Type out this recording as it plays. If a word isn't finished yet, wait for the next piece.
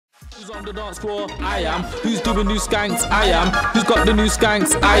Who's on the dance floor? I am. Who's doing new skanks? I am. Who's got the new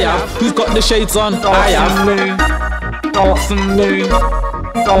skanks? I am. Who's got the shades on? I am. Dancing new,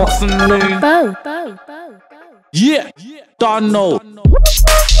 dancing new. Bow. Yeah, don't know.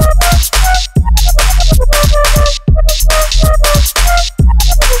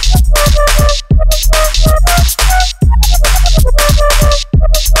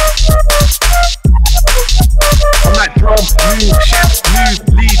 I'm like drum, move, chef, move,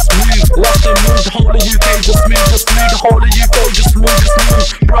 leads, move. Love to move, the whole of UK just move, the whole of UK just move,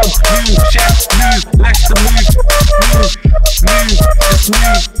 Drum, move, chef, move, let's the move, just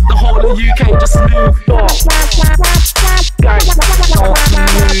move. The whole of UK just move. Gang,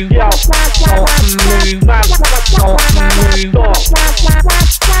 move, yo, move, man, move,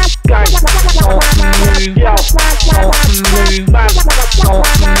 gang, move, yo, move, man.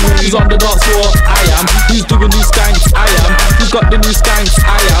 Who's on the dance floor? I am. Who's doing new skanks? I am. Who's got the new skanks?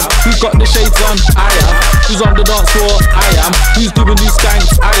 I am. Who's got the shades on? I am. Who's on the dance floor? I am. Who's doing new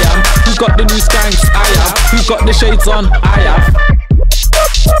skanks? I am. Who's got the new skanks? I am. Who's got the shades on? I have.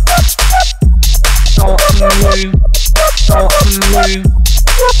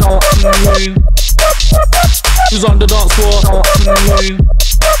 Who's on the dance floor?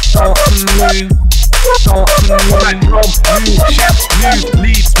 Like drum, move, chef, move,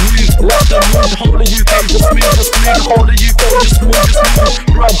 leads, move. Love to move, the whole of UK just move, the whole of UK just move,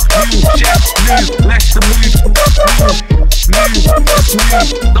 Drum, move, chef, move, let's the move, just move.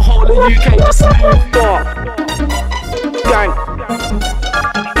 The whole of UK just move. Gang,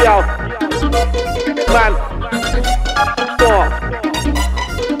 yo, man,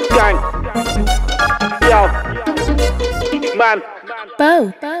 gang, yo, man.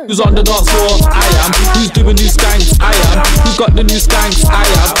 Bow. Who's on the dance floor? I am. Who's doing new skanks? I am. Who's got the new skanks? I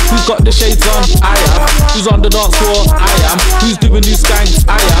am. Who's got the shades on? I am. Who's on the dance floor? I am. Who's doing new skanks?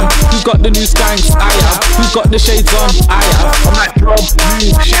 I am. Who's got the new skanks? I am. Who's got the shades on? I am. I'm like drum,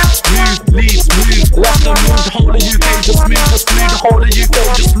 move, chef, move, leads, move. Love to move, the whole of UK just move, the whole of UK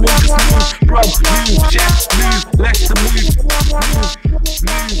just move, Drum, move, chef, move, let's the move, just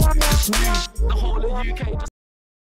move. The whole of UK just